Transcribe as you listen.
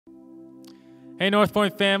Hey, North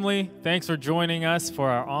Point family, thanks for joining us for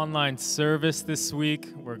our online service this week.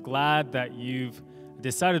 We're glad that you've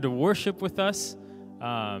decided to worship with us.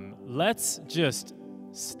 Let's just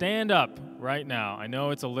stand up right now. I know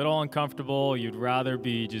it's a little uncomfortable. You'd rather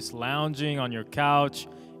be just lounging on your couch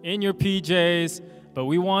in your PJs, but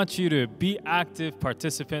we want you to be active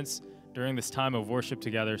participants during this time of worship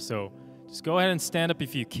together. So just go ahead and stand up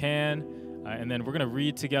if you can, and then we're going to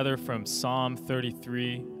read together from Psalm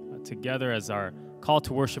 33 together as our call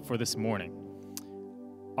to worship for this morning.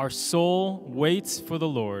 Our soul waits for the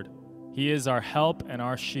Lord. He is our help and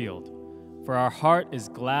our shield. For our heart is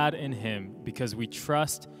glad in him because we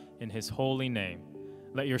trust in his holy name.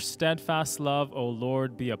 Let your steadfast love, O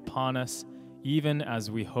Lord, be upon us, even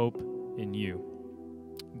as we hope in you.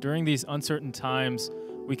 During these uncertain times,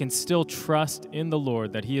 we can still trust in the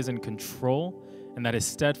Lord that he is in control and that his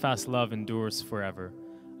steadfast love endures forever.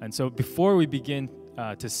 And so before we begin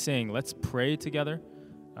to sing, let's pray together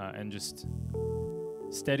and just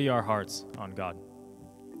steady our hearts on God.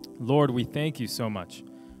 Lord, we thank you so much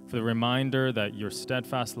for the reminder that your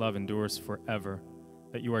steadfast love endures forever,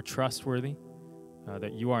 that you are trustworthy,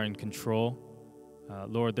 that you are in control.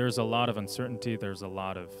 Lord, there's a lot of uncertainty, there's a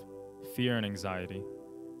lot of fear and anxiety.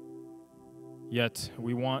 Yet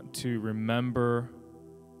we want to remember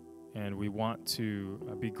and we want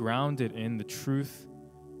to be grounded in the truth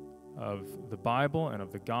of the Bible and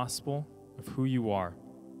of the gospel of who you are.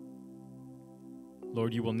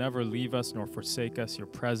 Lord, you will never leave us nor forsake us. Your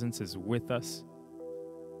presence is with us.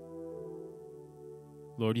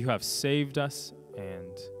 Lord, you have saved us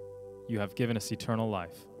and you have given us eternal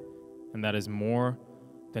life. And that is more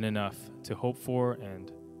than enough to hope for and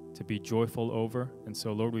to be joyful over. And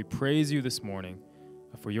so, Lord, we praise you this morning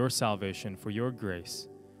for your salvation, for your grace,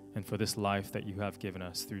 and for this life that you have given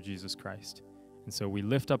us through Jesus Christ. And so we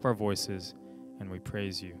lift up our voices and we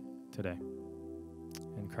praise you today.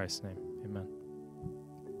 In Christ's name, amen.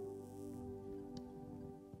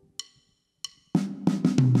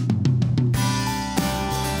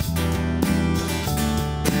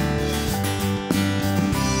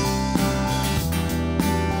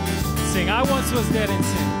 Sing, I once was dead in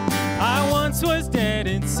sin. I once was dead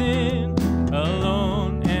in sin,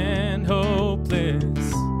 alone and hopeless.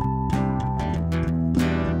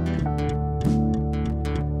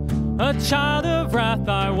 A child of wrath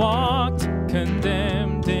I walked,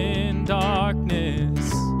 condemned in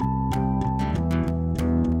darkness.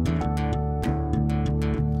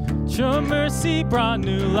 Your mercy brought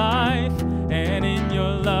new life, and in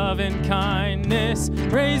your love and kindness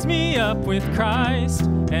raised me up with Christ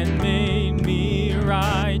and made me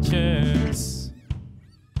righteous.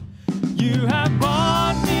 You have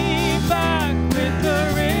bought me back with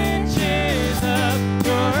the riches of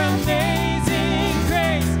your amazing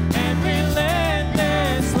grace and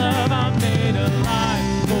relentless love. I'm made alive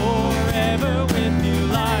forever with new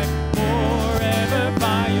life, forever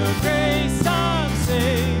by your grace I'm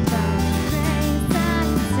saved.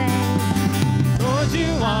 Lord,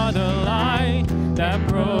 you are the light that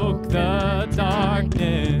broke the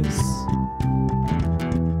darkness.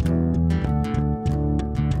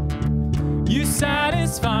 You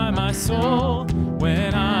satisfy my soul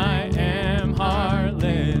when I am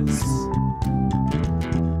heartless.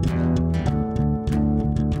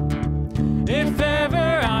 If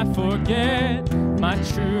ever I forget my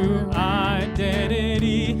true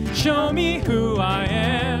identity, show me who I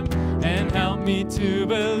am and help me to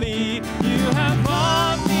believe. You have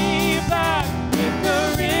brought me back with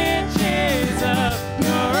the riches of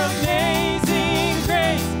your amazing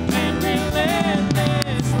grace and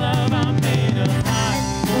relentless love. I'm made alive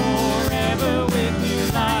forever with new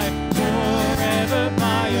life, forever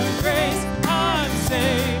by your grace I'm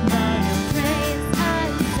saved. By your grace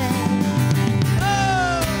I'm saved.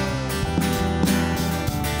 Oh!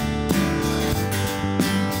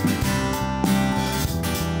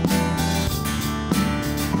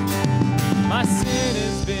 My sin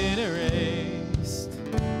has been erased.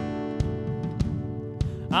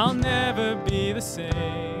 I'll never be the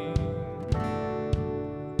same.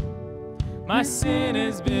 My sin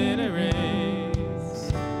has been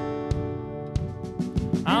erased.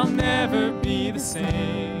 I'll never be the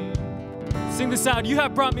same. Sing this out. You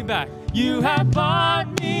have brought me back. You have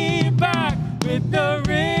brought me back with the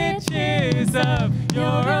riches of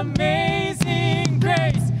your amazing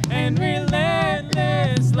grace and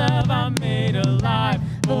relentless love. I'm made alive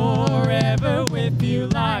forever with you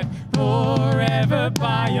life, forever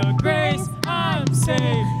by your grace I'm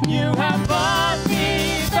saved. You have brought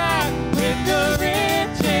me back with the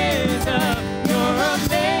riches of your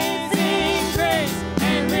amazing grace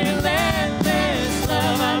and relentless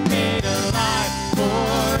love. I'm made alive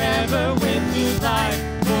forever with you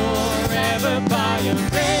your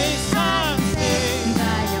grace I'm saved.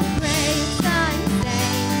 By your grace I'm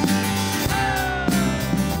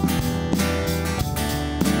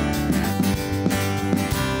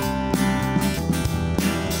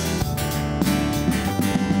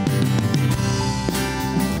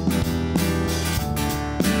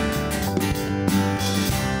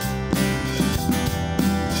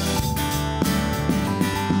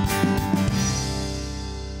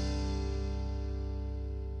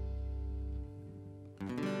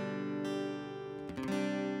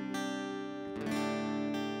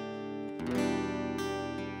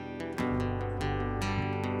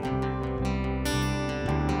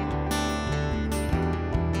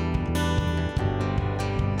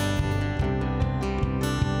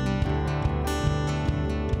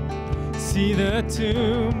See the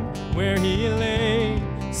tomb where he lay,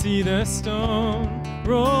 see the stone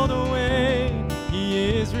rolled away.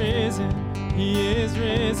 He is risen,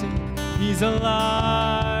 he's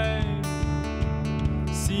alive.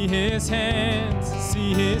 See his hands,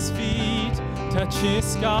 see his feet, touch his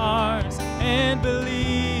scars and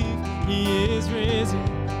believe. He is risen,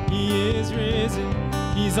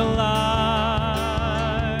 he's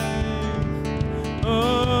alive.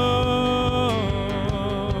 Oh,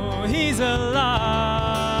 he's alive.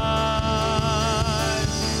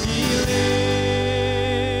 He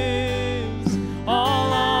lives.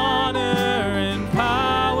 All honor and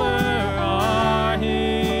power are his.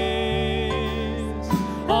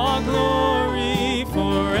 All glory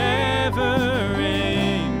forever.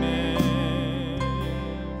 Amen.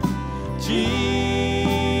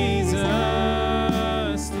 Jesus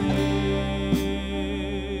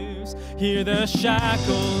lives. Hear the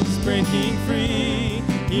shackles breaking free.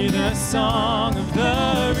 Hear the song of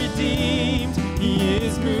the redeemed. He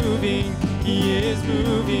is moving,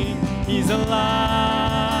 he's alive.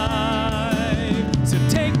 So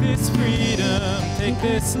take this freedom, take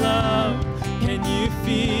this love. Can you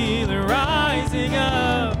feel it rising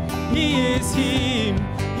up? He is here,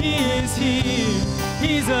 he's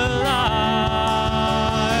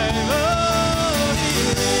alive. Oh,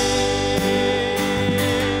 he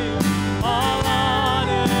lives. All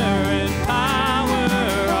honor and power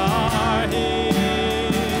are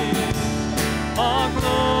his. All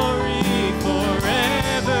glory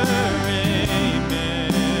forever.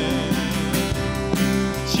 Amen.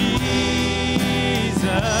 Jesus,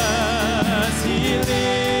 he lives.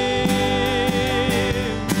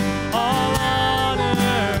 All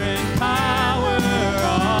honor and power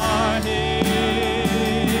are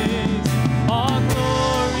his. All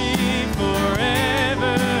glory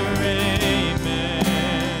forever. Amen.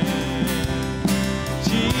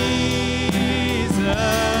 Jesus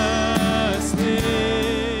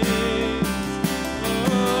lives.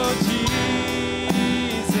 Oh,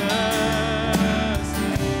 Jesus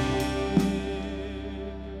lives.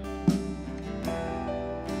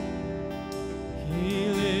 He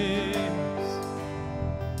lives.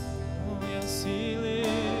 Oh, yes, he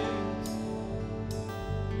lives.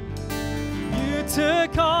 You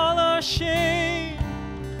took all our shame,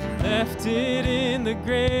 left it in the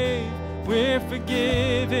grave. We're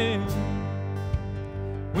forgiven.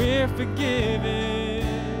 We're forgiven.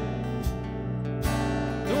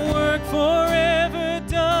 The work forever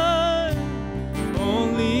done,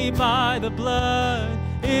 only by the blood.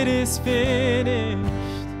 It is finished.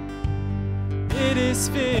 It is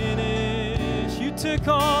finished. You took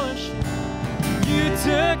all our shame. You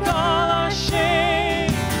took all our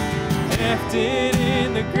shame, left it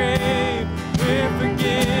in the grave. We're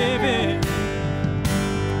forgiven.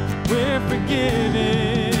 We're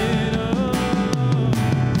forgiven. Oh,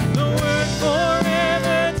 the work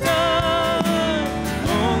forever done,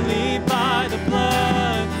 only by the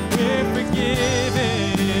blood. We're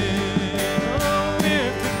forgiven. Oh,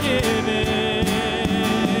 we're forgiven.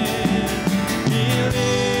 He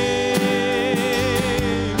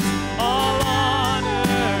lives. All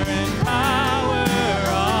honor and power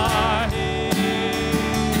are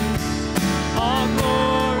his. All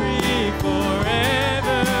glory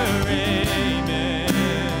forever. Amen.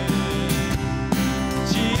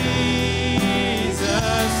 Jesus,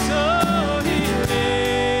 oh, he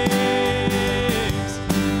lives.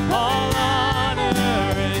 All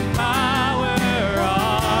honor and power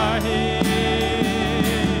are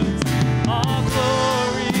his. All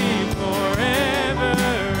glory forever.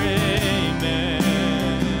 Amen.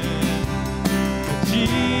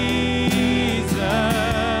 Jesus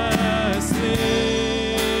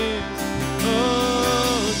lives.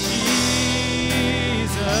 Oh,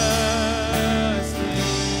 Jesus lives.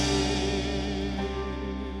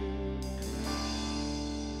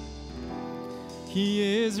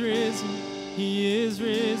 He is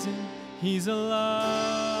risen, He's alive.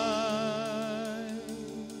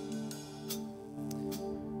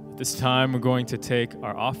 At this time, we're going to take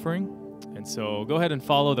our offering. And so go ahead and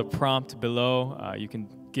follow the prompt below. You can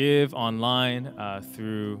give online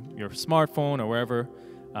through your smartphone or wherever.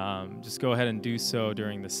 Just go ahead and do so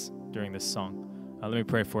during this song. Let me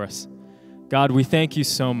pray for us. God, we thank you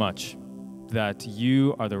so much that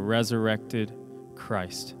you are the resurrected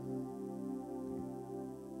Christ.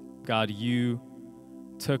 God, you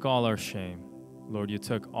took all our shame. Lord, you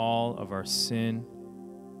took all of our sin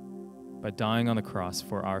by dying on the cross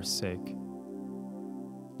for our sake.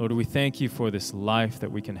 Lord, we thank you for this life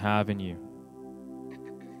that we can have in you.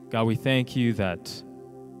 God, we thank you that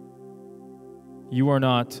you are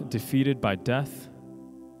not defeated by death,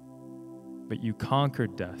 but you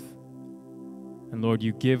conquered death. And Lord,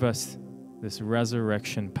 you give us this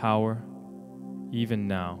resurrection power even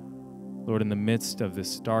now. Lord, in the midst of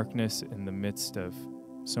this darkness, in the midst of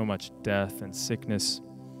so much death and sickness,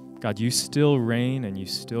 God, you still reign and you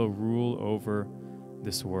still rule over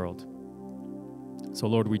this world. So,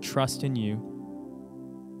 Lord, we trust in you,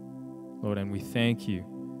 Lord, and we thank you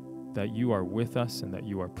that you are with us and that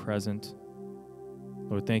you are present.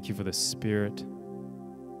 Lord, thank you for the Spirit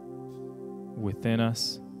within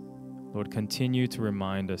us. Lord, continue to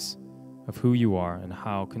remind us of who you are and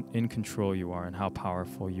how in control you are and how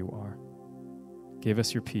powerful you are. Give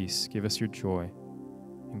us your peace, give us your joy,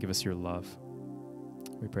 and give us your love.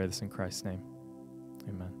 We pray this in Christ's name.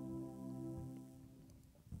 Amen.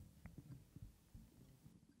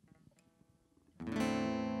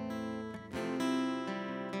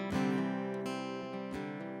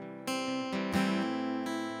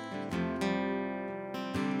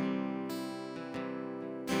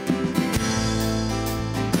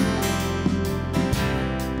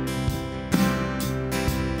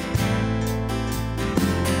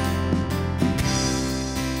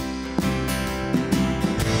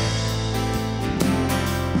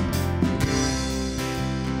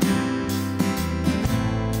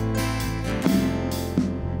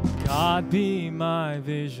 God, be my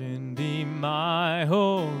vision, be my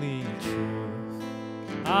holy truth.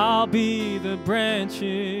 I'll be the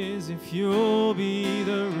branches if you'll be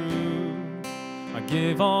the root. I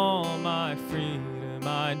give all my freedom,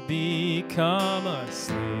 I'd become a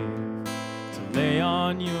slave to lay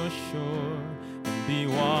on your shore and be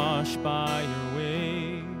washed by your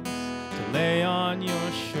waves. To lay on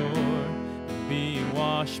your shore and be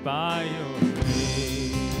washed by your waves.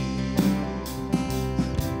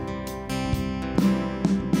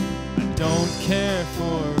 Don't care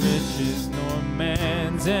for riches nor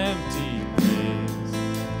man's empty praise,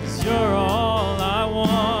 'cause you're all I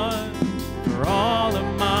want for all of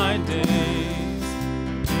my days.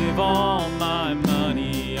 Give all my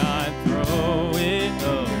money, I'd throw it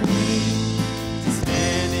away to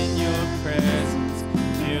stand in your presence,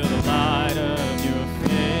 feel the light of your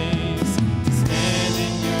face. To stand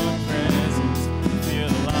in your presence, feel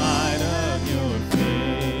the light of your face.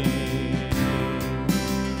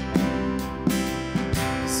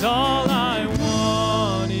 All I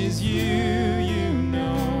want is you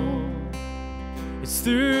know. It's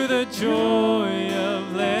through the joy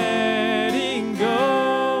of letting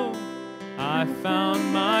go. I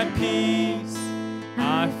found my peace,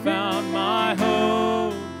 I found my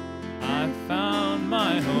hope, I found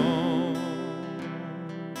my home.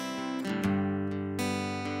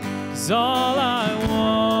 'Cause all I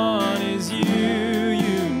want is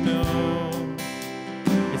you know.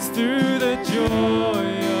 It's through the joy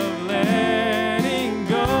letting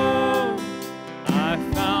go. I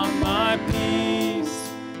found my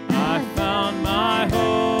peace, I found my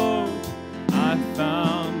hope, I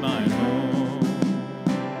found my home.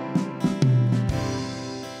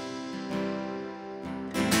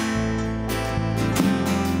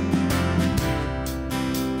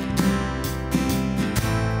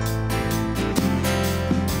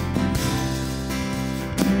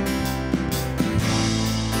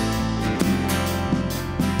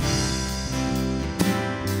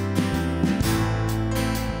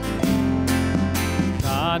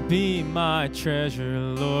 God, be my treasure,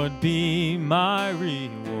 Lord, be my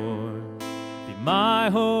reward. Be my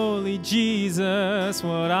holy Jesus,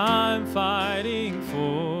 what I'm fighting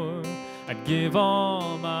for. I'd give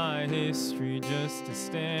all my history just to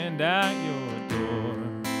stand at your door,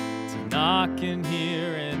 to knock and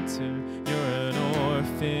hear enter. You're an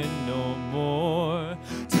orphan no more.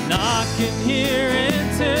 To knock and hear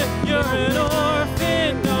enter. You're an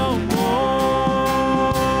orphan no more.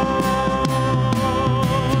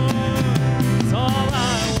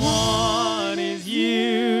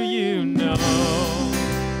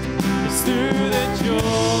 Through the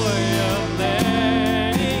joy of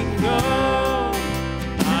letting go.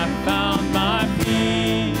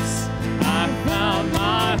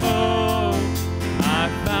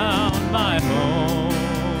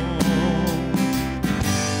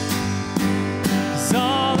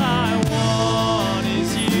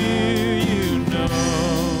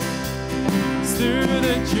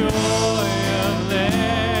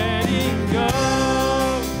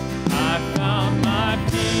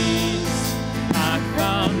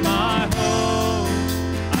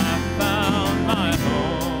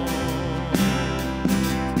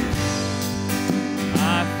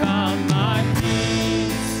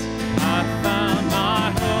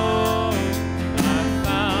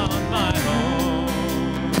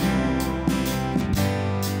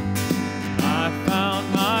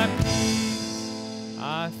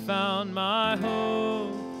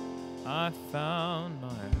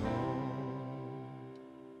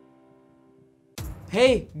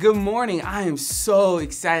 Hey, good morning. I am so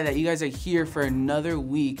excited that you guys are here for another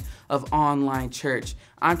week of online church.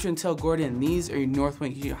 I'm Trentel Gordon, and these are your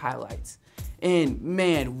Northwind highlights. And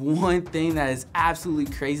man, one thing that is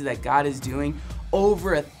absolutely crazy that God is doing,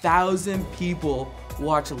 over 1,000 people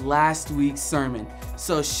watched last week's sermon.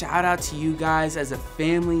 So shout out to you guys as a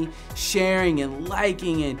family, sharing and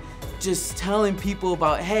liking and just telling people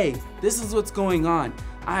about, hey, this is what's going on.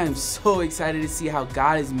 I am so excited to see how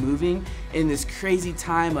God is moving in this crazy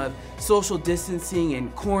time of social distancing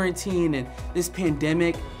and quarantine and this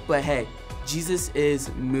pandemic. But hey, Jesus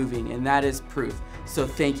is moving, and that is proof. So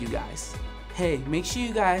thank you guys. Hey, make sure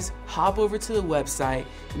you guys hop over to the website.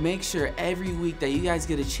 Make sure every week that you guys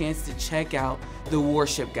get a chance to check out the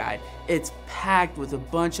worship guide. It's packed with a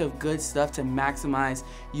bunch of good stuff to maximize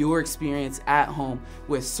your experience at home,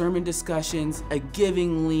 with sermon discussions, a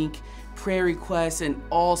giving link, prayer requests, and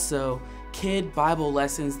also kid Bible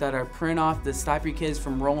lessons that are print off to stop your kids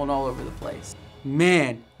from rolling all over the place.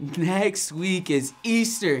 Man, next week is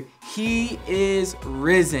Easter. He is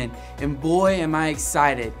risen, and boy am I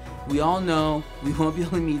excited. We all know we won't be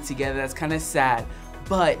able to meet together. That's kind of sad,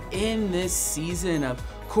 but in this season of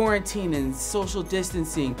quarantine and social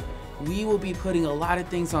distancing, we will be putting a lot of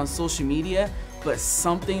things on social media, but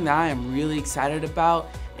something that I am really excited about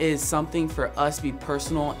is something for us to be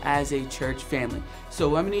personal as a church family. So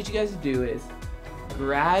what I'm gonna need you guys to do is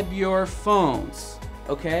grab your phones,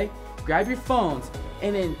 okay? Grab your phones,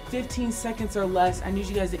 and in 15 seconds or less, I need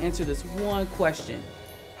you guys to answer this one question.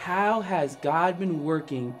 How has God been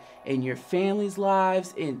working in your family's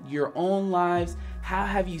lives, in your own lives? How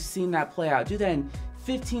have you seen that play out? Do that in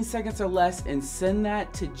 15 seconds or less and send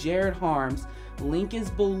that to Jared Harms. Link is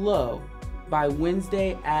below by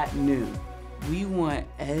Wednesday at noon. We want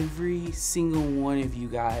every single one of you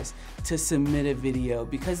guys to submit a video.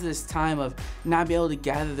 Because of this time of not being able to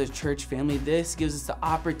gather the church family, this gives us the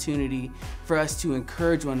opportunity for us to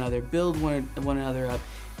encourage one another, build one another up,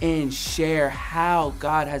 and share how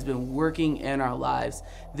God has been working in our lives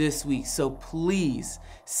this week. So please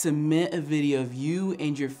submit a video of you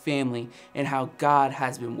and your family and how God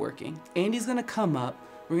has been working. Andy's gonna come up.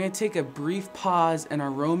 We're gonna take a brief pause in our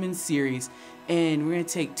Roman series, and we're gonna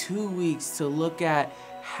take 2 weeks to look at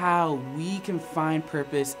how we can find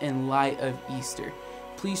purpose in light of Easter.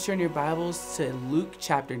 Please turn your Bibles to Luke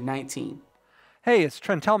chapter 19. Hey, as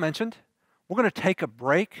Trentel mentioned, we're going to take a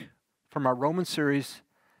break from our Roman series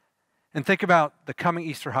and think about the coming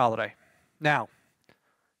Easter holiday. Now,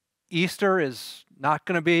 Easter is not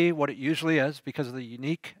going to be what it usually is because of the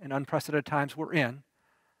unique and unprecedented times we're in,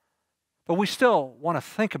 but we still want to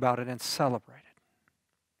think about it and celebrate it.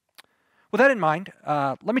 With that in mind,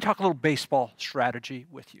 let me talk a little baseball strategy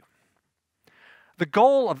with you. The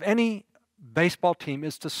goal of any baseball team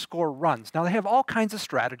is to score runs. Now, they have all kinds of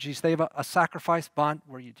strategies. They have a sacrifice bunt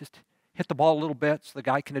where you just hit the ball a little bit so the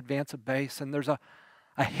guy can advance a base, and there's a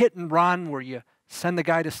hit and run where you send the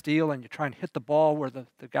guy to steal and you try and hit the ball where the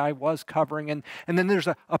guy was covering, and then there's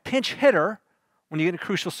a pinch hitter. When you get in a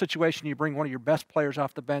crucial situation, you bring one of your best players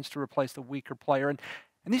off the bench to replace the weaker player. And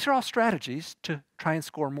these are all strategies to try and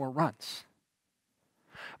score more runs.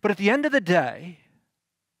 But at the end of the day,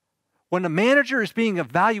 when the manager is being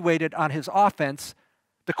evaluated on his offense,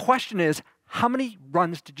 the question is, how many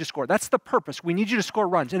runs did you score? That's the purpose. We need you to score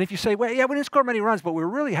runs. And if you say, well, yeah, we didn't score many runs, but we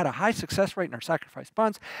really had a high success rate in our sacrifice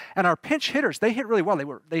bunts, and our pinch hitters, they hit really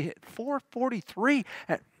well. They hit 443.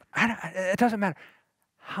 It doesn't matter.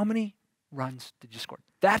 How many runs did you score?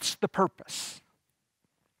 That's the purpose.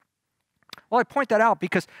 Well, I point that out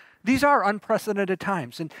because these are unprecedented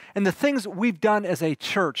times. And the things we've done as a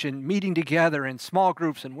church in meeting together in small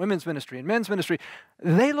groups and women's ministry and men's ministry,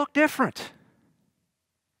 they look different.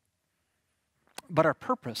 But our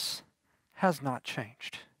purpose has not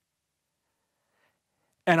changed.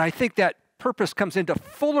 And I think that purpose comes into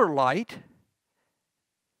fuller light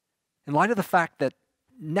in light of the fact that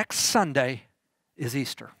next Sunday is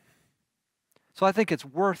Easter. So I think it's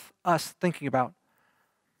worth us thinking about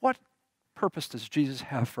what purpose does Jesus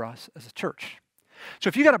have for us as a church. So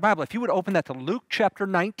if you got a Bible, if you would open that to Luke chapter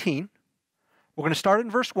 19, we're going to start in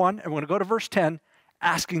verse 1 and we're going to go to verse 10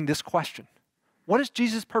 asking this question. What is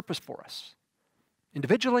Jesus' purpose for us?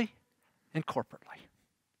 Individually and corporately.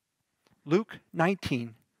 Luke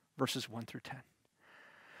 19, verses 1 through 10.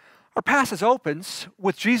 Our passage opens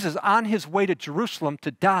with Jesus on his way to Jerusalem to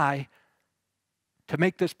die to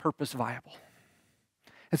make this purpose viable.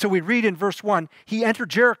 And so we read in verse 1, he entered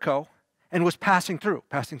Jericho and was passing through.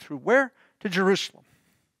 Passing through where? To Jerusalem.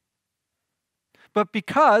 But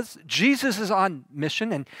because Jesus is on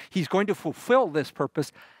mission and he's going to fulfill this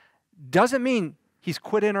purpose, doesn't mean he's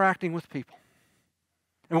quit interacting with people.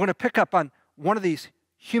 And we're going to pick up on one of these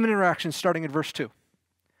human interaction starting in verse 2.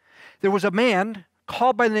 There was a man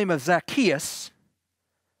called by the name of Zacchaeus.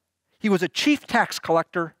 He was a chief tax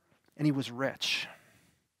collector, and he was rich.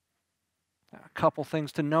 A couple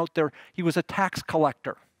things to note there. He was a tax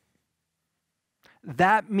collector.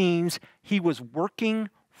 That means he was working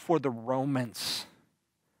for the Romans.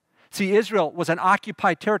 See, Israel was an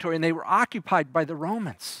occupied territory, and they were occupied by the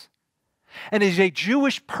Romans. And as a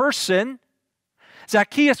Jewish person,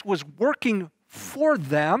 Zacchaeus was working for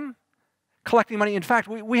them, collecting money. In fact,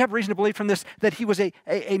 we have reason to believe from this that he was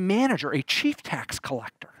a manager, a chief tax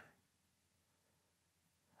collector.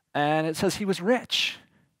 And it says he was rich.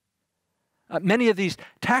 Many of these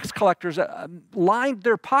tax collectors lined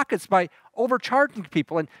their pockets by overcharging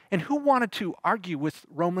people. And who wanted to argue with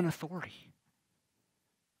Roman authority?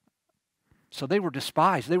 So they were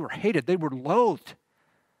despised, they were hated, they were loathed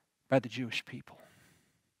by the Jewish people.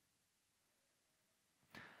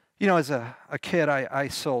 You know, as a kid, I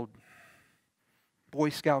sold Boy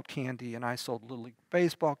Scout candy, and I sold Little League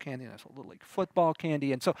baseball candy, and I sold Little League football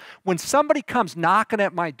candy. And so when somebody comes knocking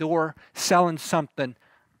at my door selling something,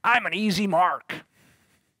 I'm an easy mark.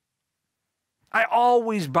 I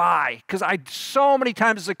always buy, because so many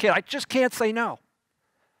times as a kid, I just can't say no.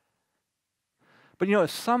 But you know,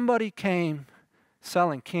 if somebody came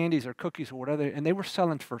selling candies or cookies or whatever, and they were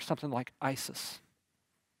selling for something like ISIS,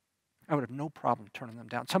 I would have no problem turning them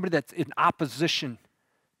down. Somebody that's in opposition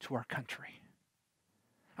to our country.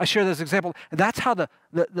 I share this example, and that's how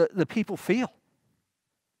the people feel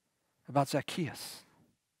about Zacchaeus.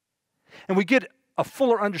 And we get a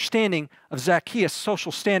fuller understanding of Zacchaeus'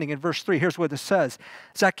 social standing in verse 3. Here's what it says.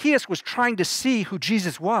 Zacchaeus was trying to see who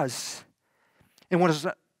Jesus was and was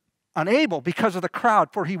unable because of the crowd,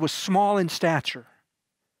 for he was small in stature.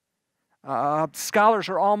 Scholars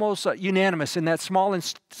are almost unanimous in that small in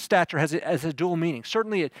stature has a dual meaning.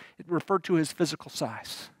 Certainly it referred to his physical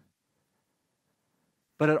size,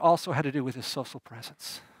 but it also had to do with his social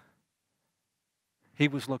presence. He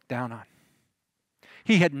was looked down on.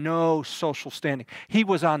 He had no social standing. He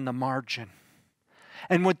was on the margin.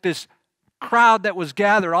 And with this crowd that was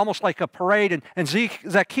gathered, almost like a parade, and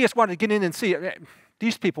Zacchaeus wanted to get in and see it,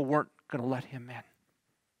 these people weren't going to let him in.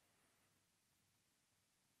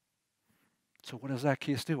 So what does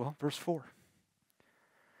Zacchaeus do? Well, verse 4.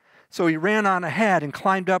 So he ran on ahead and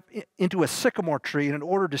climbed up into a sycamore tree in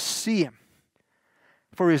order to see him,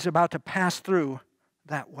 for he was about to pass through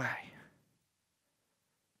that way.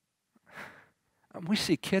 We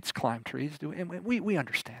see kids climb trees, and we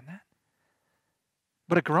understand that.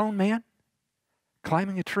 But a grown man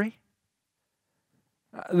climbing a tree?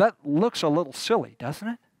 That looks a little silly, doesn't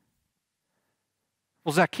it?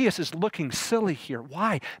 Well, Zacchaeus is looking silly here.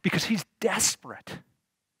 Why? Because he's desperate.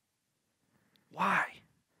 Why?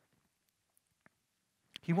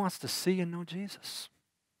 He wants to see and know Jesus.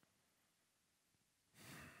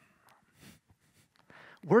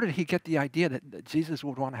 Where did he get the idea that Jesus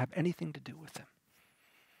would want to have anything to do with him?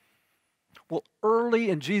 Well, early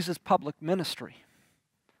in Jesus' public ministry,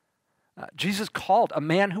 Jesus called a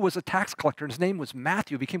man who was a tax collector, and his name was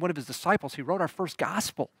Matthew, became one of his disciples. He wrote our first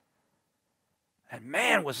gospel. And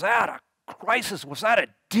man, was that a crisis, was that a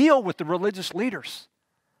deal with the religious leaders.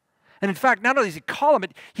 And in fact, not only does he call him,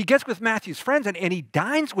 he gets with Matthew's friends and he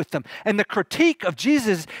dines with them. And the critique of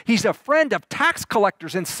Jesus, he's a friend of tax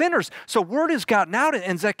collectors and sinners. So word has gotten out,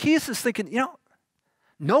 and Zacchaeus is thinking,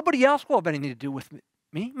 nobody else will have anything to do with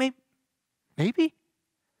me. Maybe.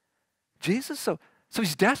 Jesus, so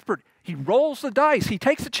he's desperate. He rolls the dice. He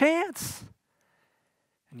takes a chance.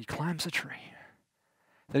 And he climbs a tree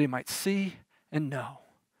that he might see and know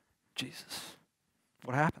Jesus.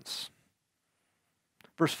 What happens?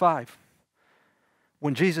 Verse 5.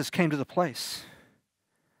 When Jesus came to the place,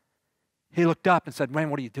 he looked up and said, "Man,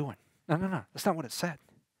 what are you doing?" No. That's not what it said.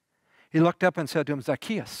 He looked up and said to him,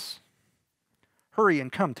 "Zacchaeus, hurry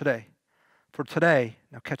and come today. For today,"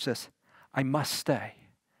 now catch this, "I must stay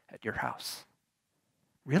at your house."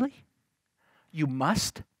 Really? You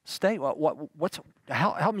must stay?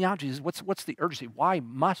 Help me out, Jesus. What's the urgency? Why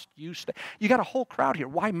must you stay? You got a whole crowd here.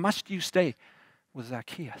 Why must you stay with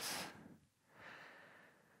Zacchaeus?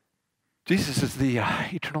 Jesus is the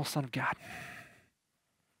eternal Son of God.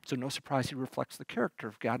 So no surprise, he reflects the character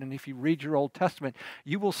of God. And if you read your Old Testament,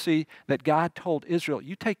 you will see that God told Israel,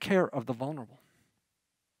 you take care of the vulnerable.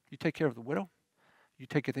 You take care of the widow. You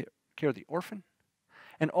take care of the orphan.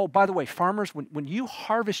 And oh, by the way, farmers, when you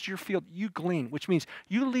harvest your field, you glean, which means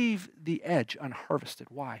you leave the edge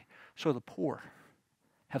unharvested. Why? So the poor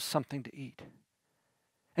have something to eat.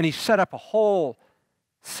 And he set up a whole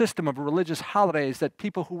system of religious holidays that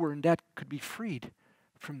people who were in debt could be freed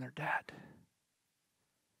from their debt.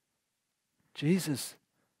 Jesus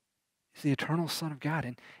He's the eternal Son of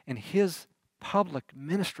God. And his public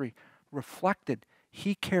ministry reflected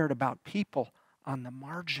he cared about people on the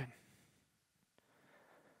margin.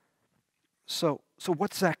 So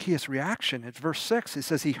what's Zacchaeus' reaction? It's verse 6. It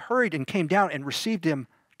says he hurried and came down and received him,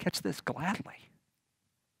 catch this, gladly.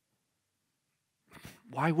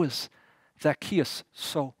 Why was Zacchaeus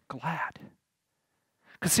so glad?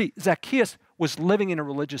 Because see, Zacchaeus was living in a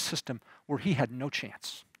religious system where he had no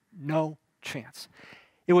chance. No chance.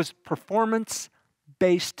 It was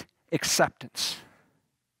performance-based acceptance.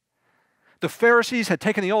 The Pharisees had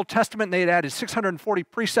taken the Old Testament and they had added 640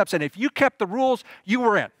 precepts, and if you kept the rules, you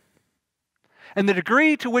were in. And the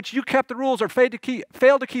degree to which you kept the rules or failed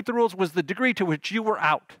to keep the rules was the degree to which you were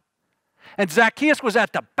out. And Zacchaeus was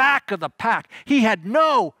at the back of the pack. He had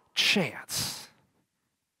no chance.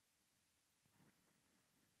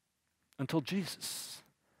 Until Jesus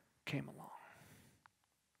came along.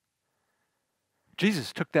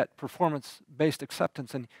 Jesus took that performance-based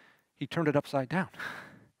acceptance and he turned it upside down.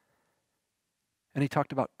 And he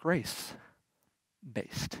talked about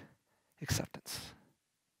grace-based acceptance.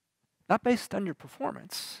 Not based on your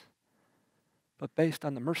performance, but based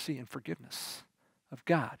on the mercy and forgiveness of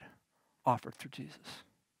God offered through Jesus.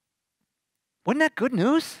 Wasn't that good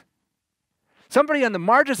news? Somebody on the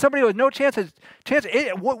margin, somebody with no chance.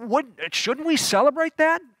 Shouldn't we celebrate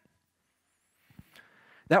that?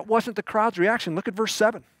 That wasn't the crowd's reaction. Look at verse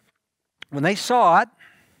 7. When they saw it,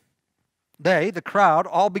 the crowd,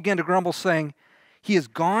 all began to grumble, saying, he has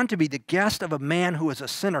gone to be the guest of a man who is a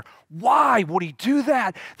sinner. Why would he do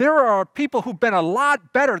that? There are people who've been a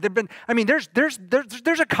lot better.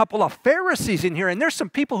 There's a couple of Pharisees in here, and there's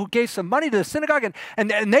some people who gave some money to the synagogue,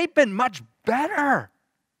 and they've been much better.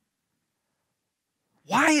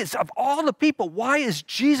 Of all the people, why is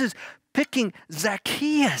Jesus picking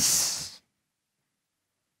Zacchaeus?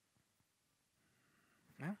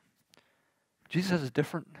 Well, Jesus has a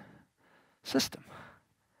different system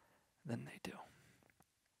than they do.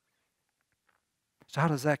 So how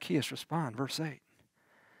does Zacchaeus respond? Verse 8.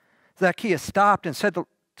 Zacchaeus stopped and said to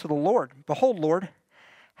the Lord, behold, Lord,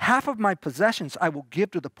 half of my possessions I will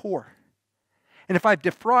give to the poor. And if I've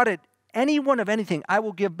defrauded anyone of anything, I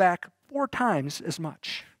will give back 4 times as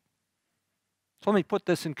much. So let me put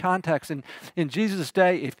this in context. In Jesus'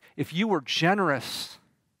 day, if you were generous,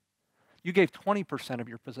 you gave 20% of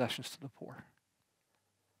your possessions to the poor.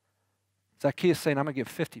 Zacchaeus saying, I'm going to give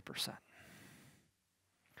 50%.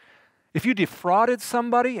 If you defrauded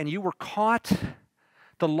somebody and you were caught,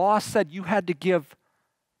 the law said you had to give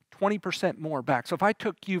 20% more back. So if I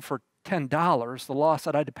took you for $10, the law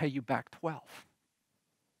said I had to pay you back 12.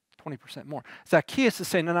 20% more. Zacchaeus is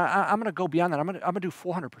saying, no, I'm going to go beyond that. I'm going to do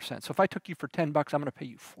 400%. So if I took you for $10, I'm going to pay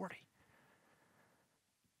you 40.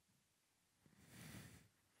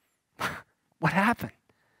 What happened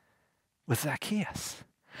with Zacchaeus?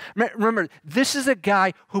 Remember, this is a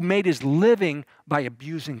guy who made his living by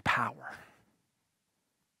abusing power.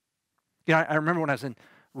 You know, I remember when I was in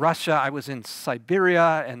Russia, I was in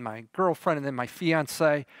Siberia, and my girlfriend and then my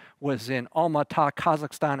fiance was in Almaty,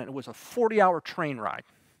 Kazakhstan, and it was a 40-hour train ride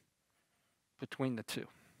between the two.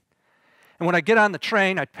 And when I get on the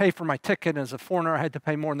train, I'd pay for my ticket, and as a foreigner, I had to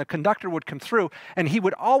pay more, and the conductor would come through, and he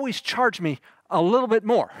would always charge me a little bit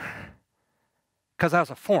more because I was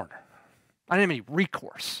a foreigner. I didn't have any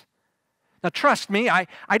recourse. Now, trust me, I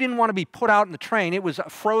didn't want to be put out in the train. It was a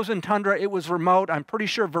frozen tundra. It was remote. I'm pretty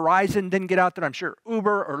sure Verizon didn't get out there. I'm sure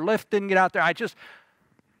Uber or Lyft didn't get out there.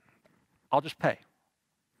 I'll just pay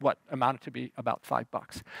what amounted to be about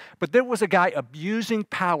 $5. But there was a guy abusing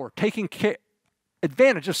power, taking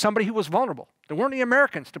advantage of somebody who was vulnerable. There weren't any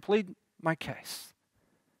Americans to plead my case.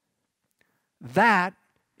 That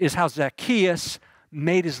is how Zacchaeus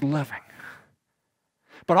made his living.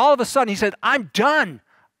 But all of a sudden he said, I'm done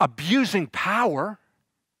abusing power.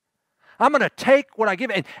 I'm going to take what I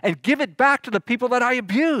give and give it back to the people that I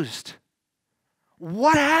abused.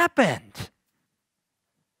 What happened?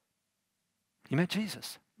 He met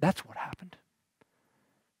Jesus. That's what happened.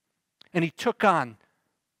 And he took on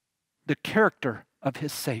the character of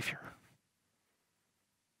his Savior.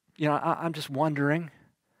 You know, I'm just wondering,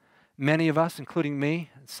 many of us, including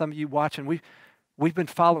me, and some of you watching, we've been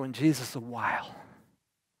following Jesus a while.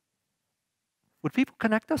 Would people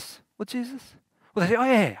connect us with Jesus? Well, they say, oh,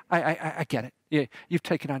 yeah, I get it. Yeah, you've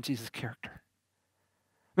taken on Jesus' character.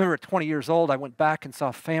 I remember at 20 years old, I went back and saw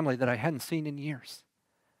a family that I hadn't seen in years.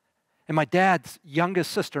 And my dad's youngest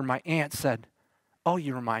sister, my aunt, said, oh,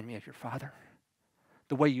 you remind me of your father.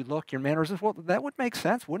 The way you look, your mannerisms. Well, that would make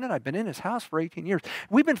sense, wouldn't it? I've been in his house for 18 years.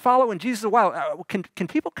 We've been following Jesus a while. Can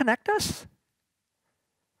people connect us?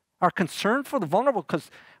 Our concern for the vulnerable,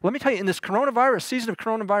 because let me tell you, in this coronavirus, season of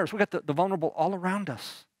coronavirus, we got the vulnerable all around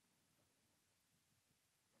us.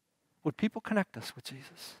 Would people connect us with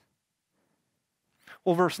Jesus?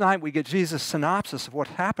 Well, verse 9, we get Jesus' synopsis of what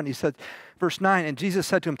happened. He said, verse 9, and Jesus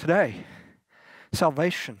said to him, today,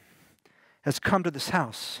 salvation has come to this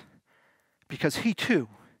house because he too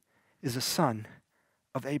is a son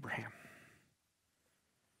of Abraham.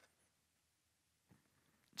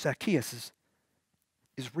 Zacchaeus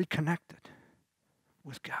is reconnected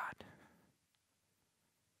with God.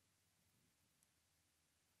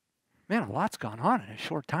 Man, a lot's gone on in a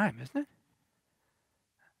short time, isn't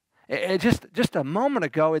it? Just a moment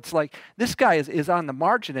ago, it's like this guy is on the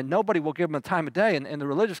margin and nobody will give him a time of day. And the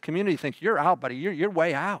religious community thinks, you're out, buddy. You're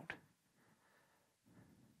way out.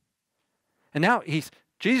 And now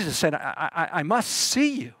Jesus said, I must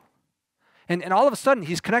see you. And all of a sudden,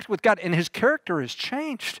 he's connected with God and his character has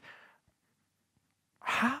changed.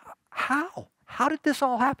 How? How did this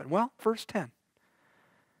all happen? Well, verse 10.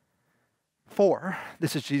 For,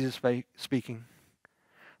 this is Jesus speaking,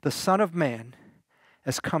 the Son of Man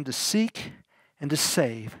has come to seek and to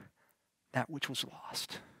save that which was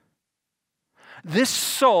lost. This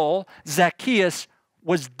soul, Zacchaeus,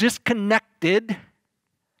 was disconnected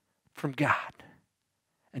from God.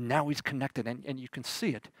 And now he's connected, and you can see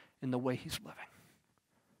it in the way he's living.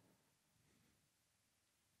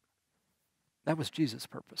 That was Jesus'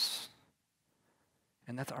 purpose.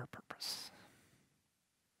 And that's our purpose.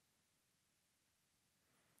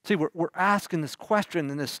 See, we're asking this question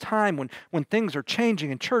in this time when things are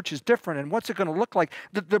changing and church is different and what's it going to look like?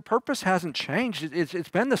 The purpose hasn't changed. It's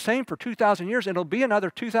been the same for 2,000 years and it'll be another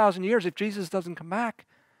 2,000 years if Jesus doesn't come back.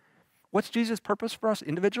 What's Jesus' purpose for us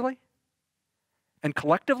individually and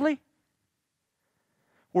collectively?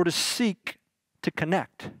 We're to seek to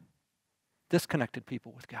connect disconnected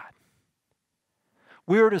people with God.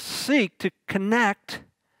 We're to seek to connect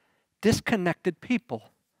disconnected people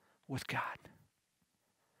with God.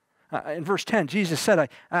 In verse 10, Jesus said,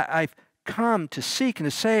 I've come to seek and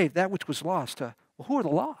to save that which was lost. Well, who are the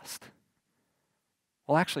lost?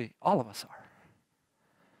 Well, actually, all of us are.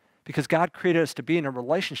 Because God created us to be in a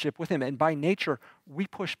relationship with him, and by nature, we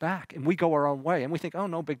push back, and we go our own way, and we think, oh,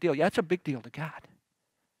 no big deal. Yeah, it's a big deal to God.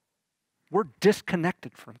 We're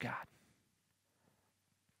disconnected from God.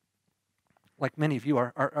 Like many of you,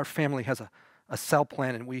 our family has a cell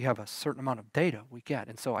plan, and we have a certain amount of data we get,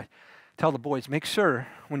 and so I tell the boys, make sure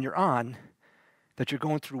when you're on that you're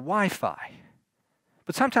going through Wi-Fi.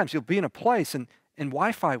 But sometimes you'll be in a place and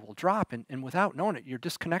Wi-Fi will drop and without knowing it, you're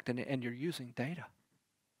disconnected and you're using data.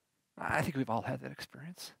 I think we've all had that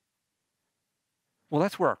experience. Well,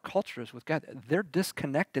 that's where our culture is with God. They're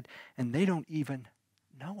disconnected and they don't even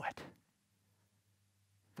know it.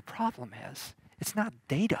 The problem is, it's not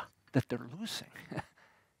data that they're losing.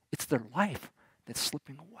 It's their life that's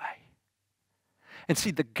slipping away. And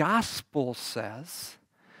see, the gospel says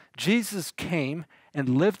Jesus came and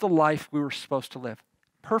lived the life we were supposed to live.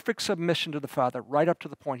 Perfect submission to the Father right up to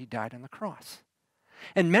the point he died on the cross.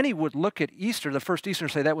 And many would look at Easter, the first Easter,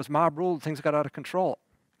 and say that was mob rule, things got out of control.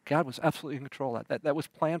 God was absolutely in control of that. That was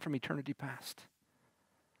planned from eternity past.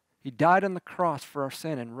 He died on the cross for our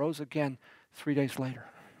sin and rose again 3 days later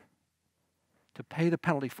to pay the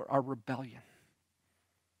penalty for our rebellion,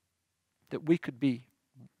 that we could be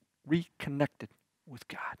reconnected with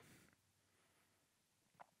God.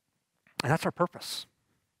 And that's our purpose.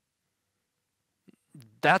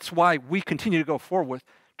 That's why we continue to go forward with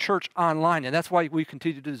church online, and that's why we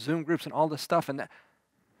continue to do Zoom groups and all this stuff, and that,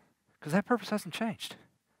 because that purpose hasn't changed.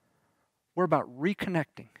 We're about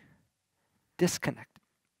reconnecting disconnected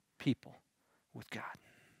people with God.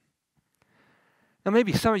 Now,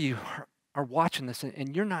 maybe some of you are watching this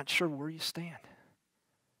and you're not sure where you stand.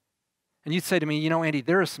 And you'd say to me, you know, Andy,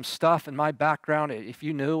 there is some stuff in my background, if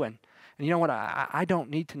you knew, and you know what, I don't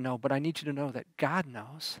need to know, but I need you to know that God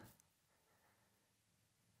knows.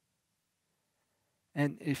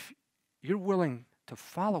 And if you're willing to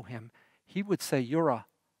follow him, he would say you're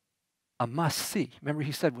a must-see. Remember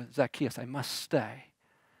he said with Zacchaeus, I must stay.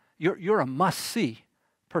 You're a must-see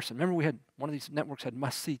person. Remember we had, one of these networks had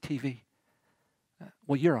must-see TV.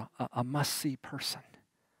 Well, you're a must-see person.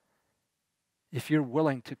 If you're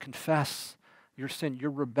willing to confess your sin,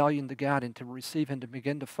 your rebellion to God, and to receive him, to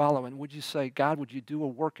begin to follow, and would you say, God, would you do a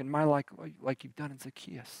work in my life like you've done in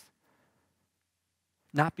Zacchaeus?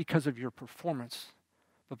 Not because of your performance,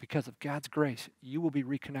 but because of God's grace, you will be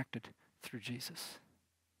reconnected through Jesus.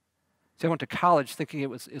 See, I went to college thinking it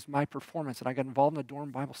was my performance, and I got involved in a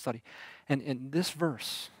dorm Bible study. And this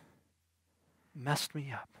verse messed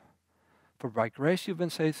me up. For by grace you've been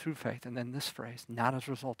saved through faith, and then this phrase, not as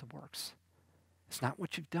a result of works. It's not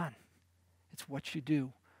what you've done. It's what you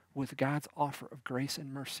do with God's offer of grace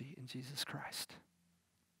and mercy in Jesus Christ.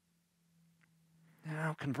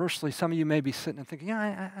 Now, conversely, some of you may be sitting and thinking,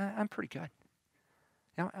 yeah, I'm pretty good.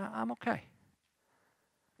 I'm okay.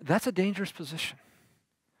 That's a dangerous position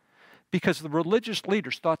because the religious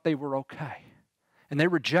leaders thought they were okay. And they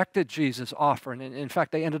rejected Jesus' offer. And in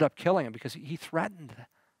fact, they ended up killing him because he threatened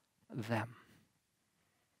them.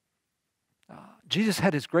 Jesus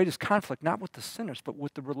had his greatest conflict not with the sinners, but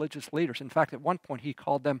with the religious leaders. In fact, at one point, he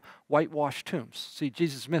called them whitewashed tombs. See,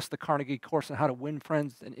 Jesus missed the Carnegie course on how to win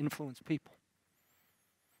friends and influence people.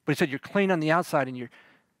 But he said, you're clean on the outside and you're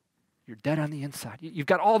dead on the inside. You've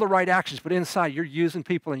got all the right actions, but inside you're using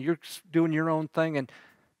people and you're doing your own thing. And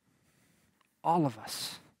all of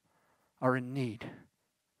us are in need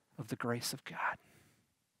of the grace of God.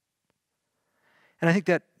 And I think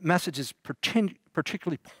that message is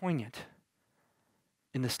particularly poignant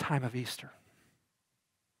in this time of Easter.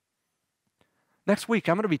 Next week,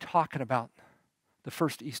 I'm going to be talking about the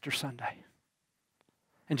first Easter Sunday.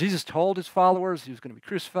 And Jesus told his followers he was going to be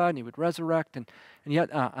crucified and he would resurrect. And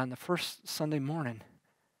yet, on the first Sunday morning,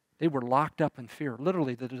 they were locked up in fear.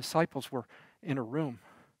 Literally, the disciples were in a room,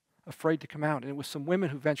 afraid to come out. And it was some women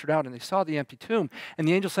who ventured out and they saw the empty tomb. And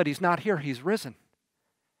the angel said, he's not here, he's risen.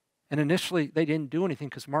 And initially, they didn't do anything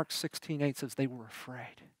because Mark 16:8 says they were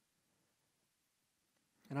afraid.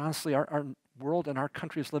 And honestly, our world and our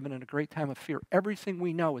country is living in a great time of fear. Everything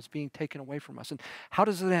we know is being taken away from us. And how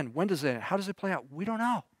does it end? When does it end? How does it play out? We don't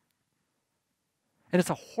know. And it's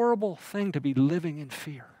a horrible thing to be living in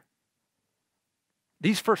fear.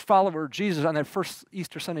 These first followers of Jesus on that first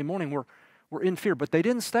Easter Sunday morning were in fear, but they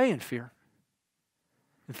didn't stay in fear.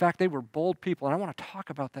 In fact, they were bold people, and I want to talk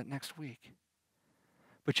about that next week.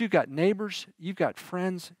 But you've got neighbors, you've got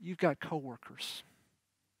friends, you've got coworkers.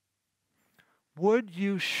 Would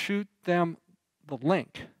you shoot them the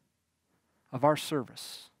link of our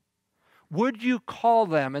service? Would you call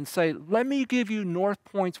them and say, let me give you North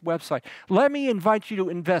Pointe's website. Let me invite you to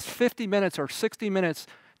invest 50 minutes or 60 minutes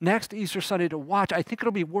next Easter Sunday to watch. I think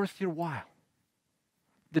it'll be worth your while.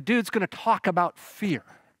 The dude's going to talk about fear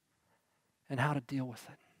and how to deal with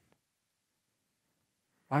it.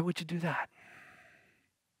 Why would you do that?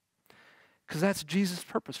 Because that's Jesus'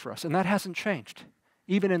 purpose for us, and that hasn't changed,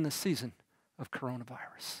 even in the season of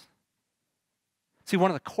coronavirus. See,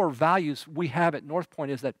 one of the core values we have at North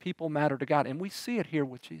Pointe is that people matter to God, and we see it here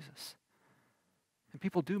with Jesus. And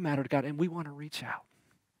people do matter to God, and we want to reach out.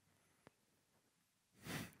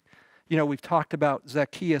 You know, we've talked about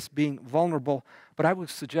Zacchaeus being vulnerable, but I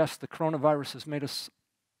would suggest the coronavirus has made us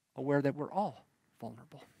aware that we're all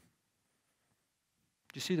vulnerable.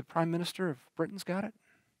 Do you see the Prime Minister of Britain's got it?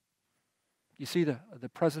 You see the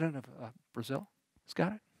President of Brazil has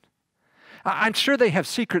got it? I'm sure they have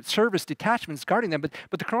Secret Service detachments guarding them, but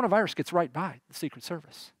the coronavirus gets right by the Secret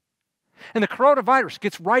Service. And the coronavirus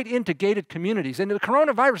gets right into gated communities, and the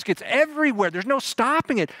coronavirus gets everywhere. There's no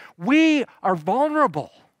stopping it. We are vulnerable.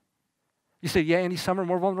 You say, yeah, Andy, some are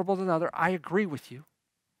more vulnerable than others. I agree with you.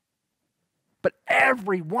 But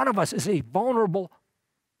every one of us is a vulnerable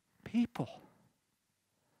people.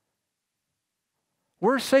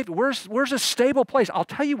 Where's safe? Where's a stable place? I'll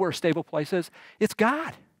tell you where a stable place is. It's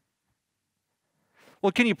God.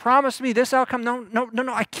 Well, can you promise me this outcome? No,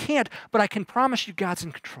 I can't. But I can promise you God's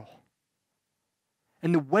in control.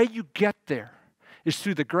 And the way you get there is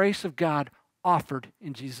through the grace of God offered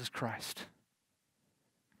in Jesus Christ.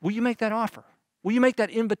 Will you make that offer? Will you make that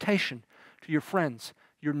invitation to your friends,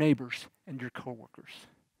 your neighbors, and your coworkers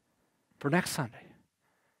for next Sunday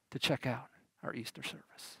to check out our Easter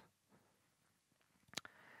service?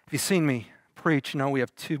 If you've seen me preach, you know we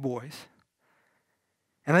have two boys.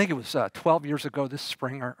 And I think it was 12 years ago this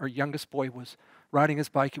spring, our youngest boy was riding his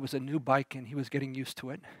bike. It was a new bike, and he was getting used to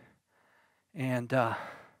it. And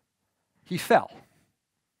he fell.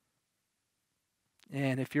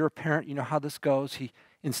 And if you're a parent, you know how this goes. He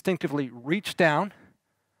instinctively reached down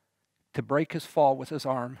to break his fall with his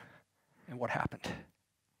arm. And what happened?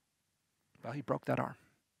 Well, he broke that arm.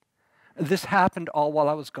 This happened all while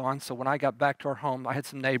I was gone. So when I got back to our home, I had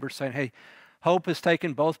some neighbors saying, hey, Hope has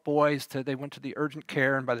taken both boys they went to the urgent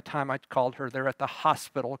care, and by the time I called her, they're at the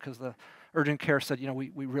hospital because the urgent care said, you know,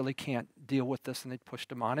 we really can't deal with this, and they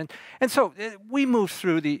pushed him on. And so we moved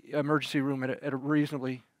through the emergency room at a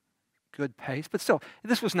reasonably good pace, but still,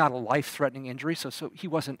 this was not a life-threatening injury, so he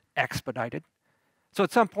wasn't expedited. So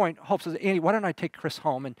at some point, Hope says, Andy, why don't I take Chris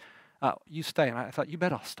home, and you stay? And I thought, you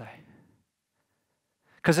bet I'll stay.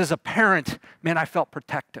 Because as a parent, man, I felt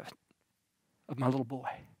protective of my little boy.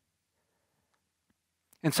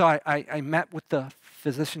 And so I met with the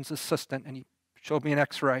physician's assistant, and he showed me an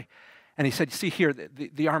x-ray. And he said, you see here,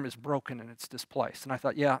 the arm is broken and it's displaced. And I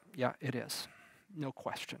thought, yeah, it is. No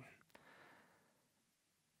question.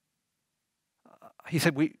 He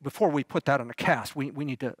said, before we put that on a cast, we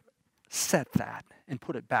need to set that and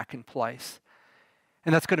put it back in place.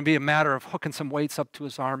 And that's going to be a matter of hooking some weights up to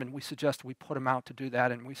his arm, and we suggest we put him out to do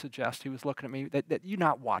that, and we suggest, he was looking at me, that you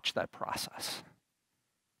not watch that process.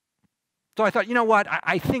 So I thought, you know what,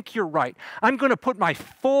 I think you're right. I'm going to put my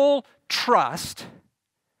full trust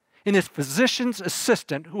in this physician's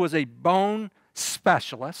assistant, who was a bone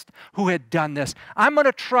specialist, who had done this. I'm going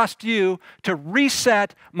to trust you to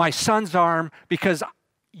reset my son's arm, because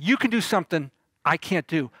you can do something I can't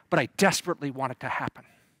do, but I desperately want it to happen.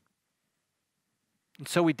 And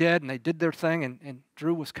so we did, and they did their thing, and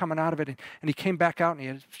Drew was coming out of it, and he came back out, and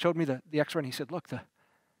he showed me the x-ray, and he said, look, the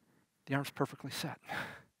arm's perfectly set.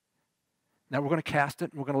 Now we're going to cast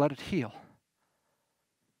it, and we're going to let it heal.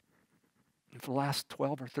 And for the last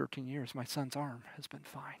 12 or 13 years, my son's arm has been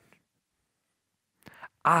fine.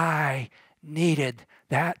 I needed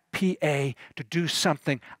that PA to do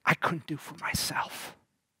something I couldn't do for myself.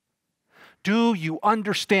 Do you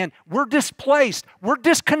understand? We're displaced. We're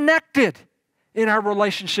disconnected in our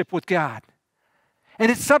relationship with God.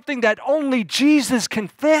 And it's something that only Jesus can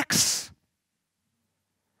fix.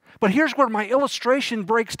 But here's where my illustration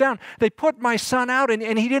breaks down. They put my son out,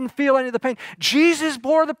 and he didn't feel any of the pain. Jesus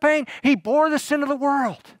bore the pain. He bore the sin of the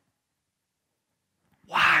world.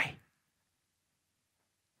 Why?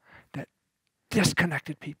 That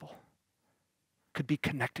disconnected people could be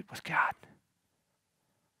connected with God.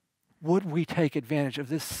 Would we take advantage of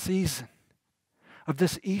this season, of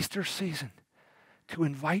this Easter season, to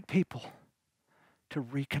invite people to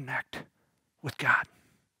reconnect with God?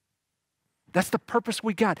 That's the purpose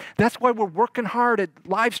we got. That's why we're working hard at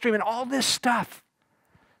live streaming all this stuff.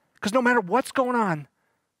 Because no matter what's going on,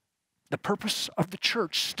 the purpose of the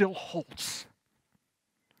church still holds.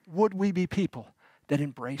 Would we be people that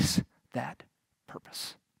embrace that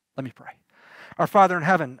purpose? Let me pray. Our Father in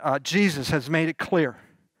heaven, Jesus has made it clear.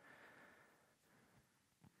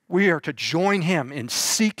 We are to join him in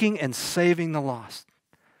seeking and saving the lost.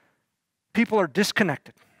 People are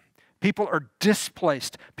disconnected. People are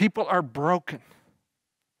displaced. People are broken.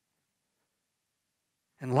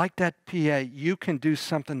 And like that PA, you can do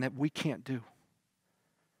something that we can't do.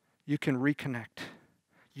 You can reconnect.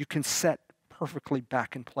 You can set perfectly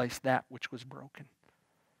back in place that which was broken.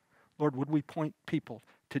 Lord, would we point people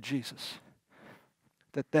to Jesus,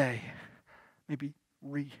 that they may be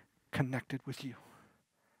reconnected with you?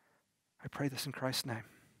 I pray this in Christ's name.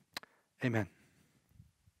 Amen.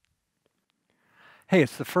 Hey,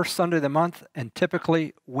 it's the first Sunday of the month, and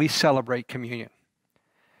typically we celebrate communion.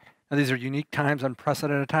 Now, these are unique times,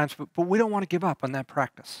 unprecedented times, but we don't want to give up on that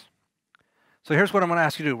practice. So here's what I'm going to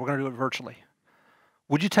ask you to do. We're going to do it virtually.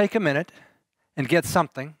 Would you take a minute and get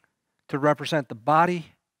something to represent the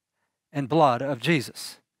body and blood of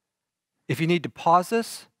Jesus? If you need to pause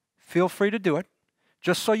this, feel free to do it.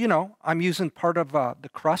 Just so you know, I'm using part of the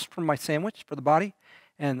crust from my sandwich for the body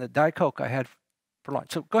and the Diet Coke I had for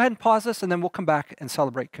lunch. So go ahead and pause this, and then we'll come back and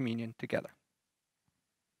celebrate communion together.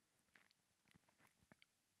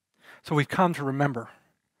 So we've come to remember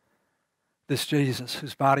this Jesus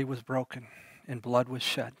whose body was broken and blood was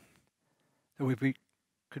shed, that we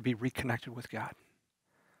could be reconnected with God.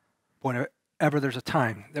 Whenever there's a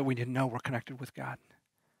time that we didn't know we're connected with God,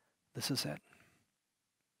 this is it.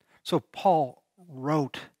 So Paul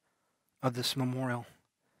wrote of this memorial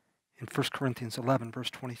in 1 Corinthians 11,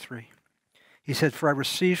 verse 23. He said, "For I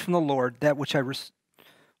received from the Lord that which I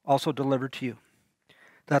also delivered to you,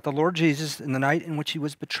 that the Lord Jesus, in the night in which he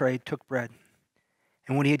was betrayed, took bread.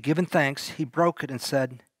 And when he had given thanks, he broke it and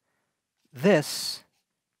said, 'This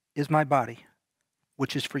is my body,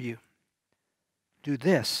 which is for you. Do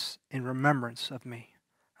this in remembrance of me.'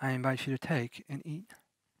 I invite you to take and eat."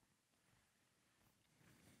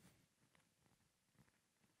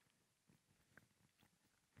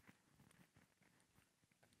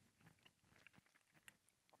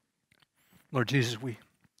 Lord Jesus, we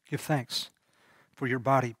give thanks for your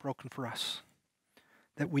body broken for us,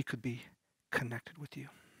 that we could be connected with you.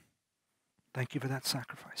 Thank you for that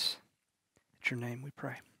sacrifice. In your name we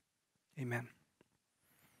pray. Amen.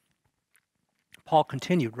 Paul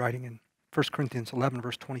continued writing in 1 Corinthians 11,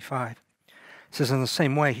 verse 25. It says, "In the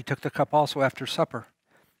same way, he took the cup also after supper,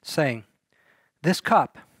 saying, 'This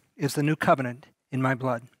cup is the new covenant in my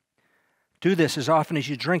blood. Do this as often as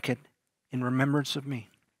you drink it in remembrance of me.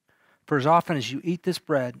 For as often as you eat this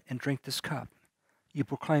bread and drink this cup, you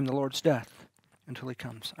proclaim the Lord's death until he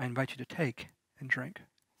comes.' I invite you to take and drink."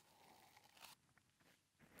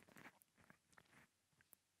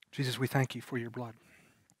 Jesus, we thank you for your blood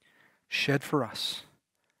shed for us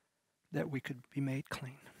that we could be made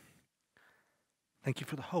clean. Thank you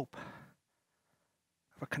for the hope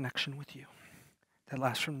of a connection with you that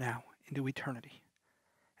lasts from now into eternity.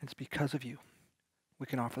 And it's because of you we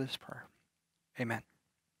can offer this prayer. Amen.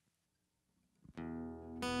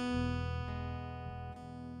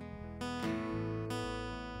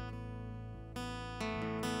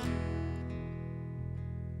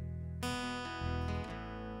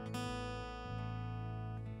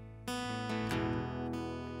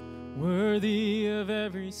 Worthy of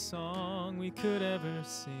every song we could ever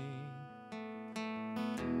sing,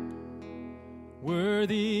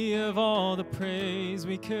 worthy of all the praise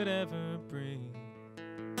we could ever bring,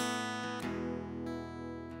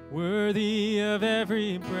 worthy of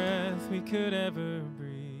every breath we could ever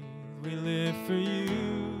breathe. We live for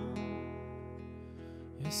you.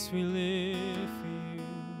 Yes, we live for you.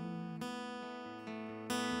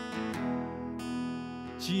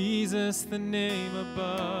 Jesus, the name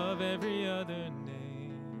above every other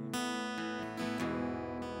name.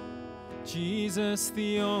 Jesus,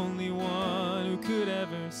 the only one who could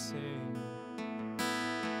ever save.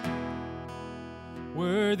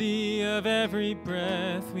 Worthy of every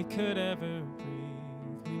breath we could ever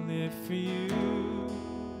breathe. We live for you.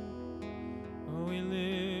 Oh, we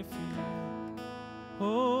live for you.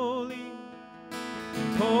 Holy,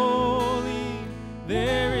 holy,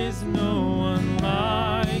 there is no one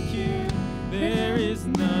like you. There is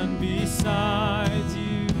none besides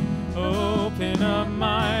you. Open up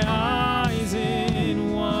my eyes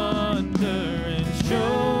in wonder and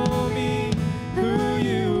show me who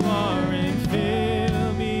you are and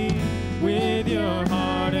fill me with your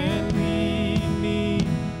heart and lead me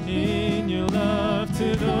in your love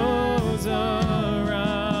to those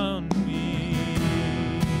around me.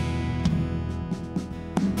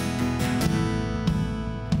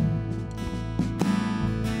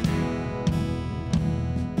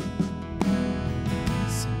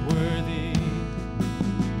 So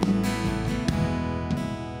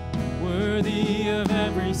worthy of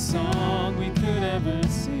every song we could ever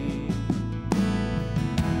sing,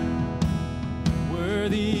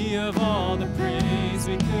 worthy of all the praise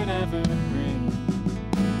we could ever bring,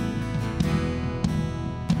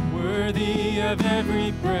 worthy of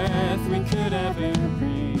every breath we could ever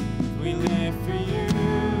breathe. We live for you.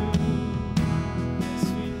 Yes,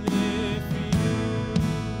 we live for you.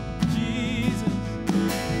 Jesus,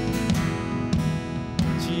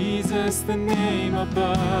 Jesus, the name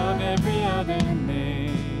above every other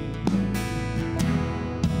name.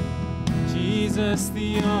 Jesus,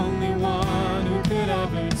 the only one who could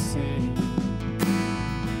ever save.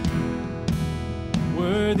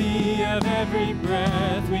 Worthy of every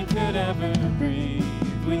breath we could ever breathe.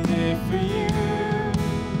 We live for you.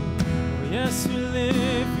 Oh, yes, we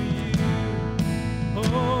live for you.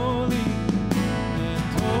 Holy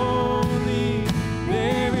and holy,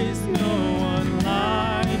 there is no one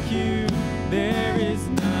like you. There is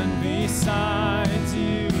none besides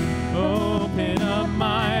you. Open up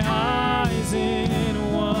my eyes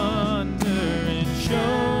in wonder and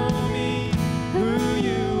show me who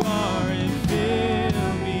you are and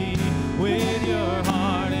fill me with your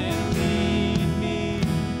heart and lead me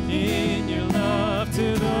in your love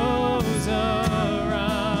to those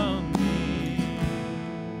around me.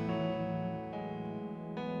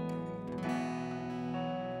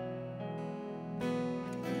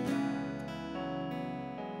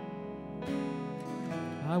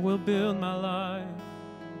 I will build my life,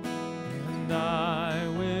 and I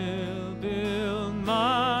will build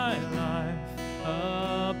my life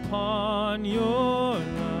upon your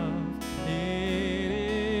love. It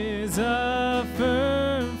is a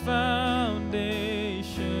firm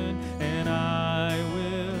foundation, and I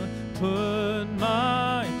will put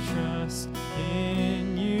my trust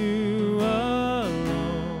in you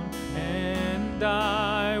alone, and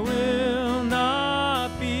I will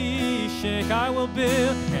not be shaken. I will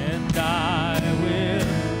build, and I will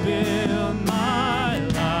build my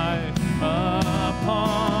life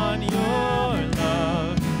upon your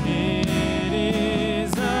love. It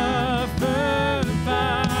is a firm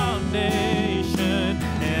foundation,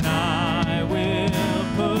 and I will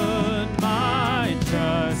put my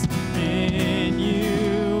trust in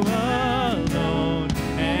you alone,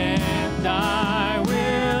 and I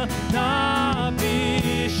will not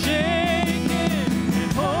be shaken.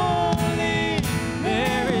 And holy,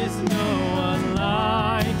 there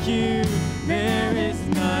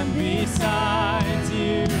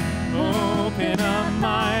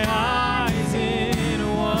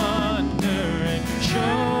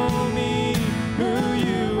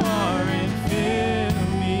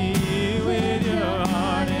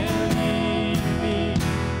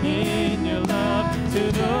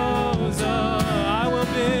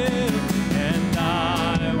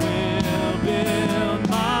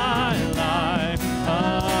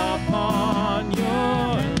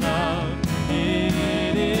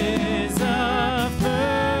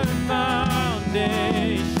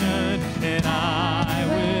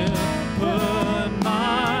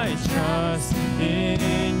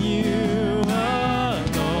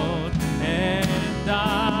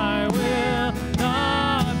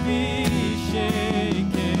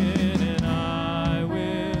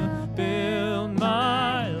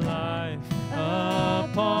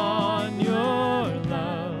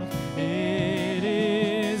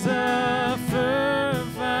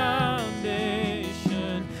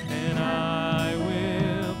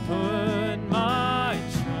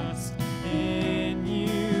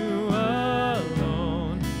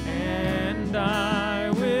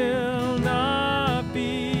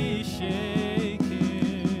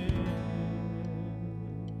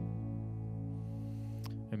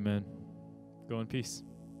Peace.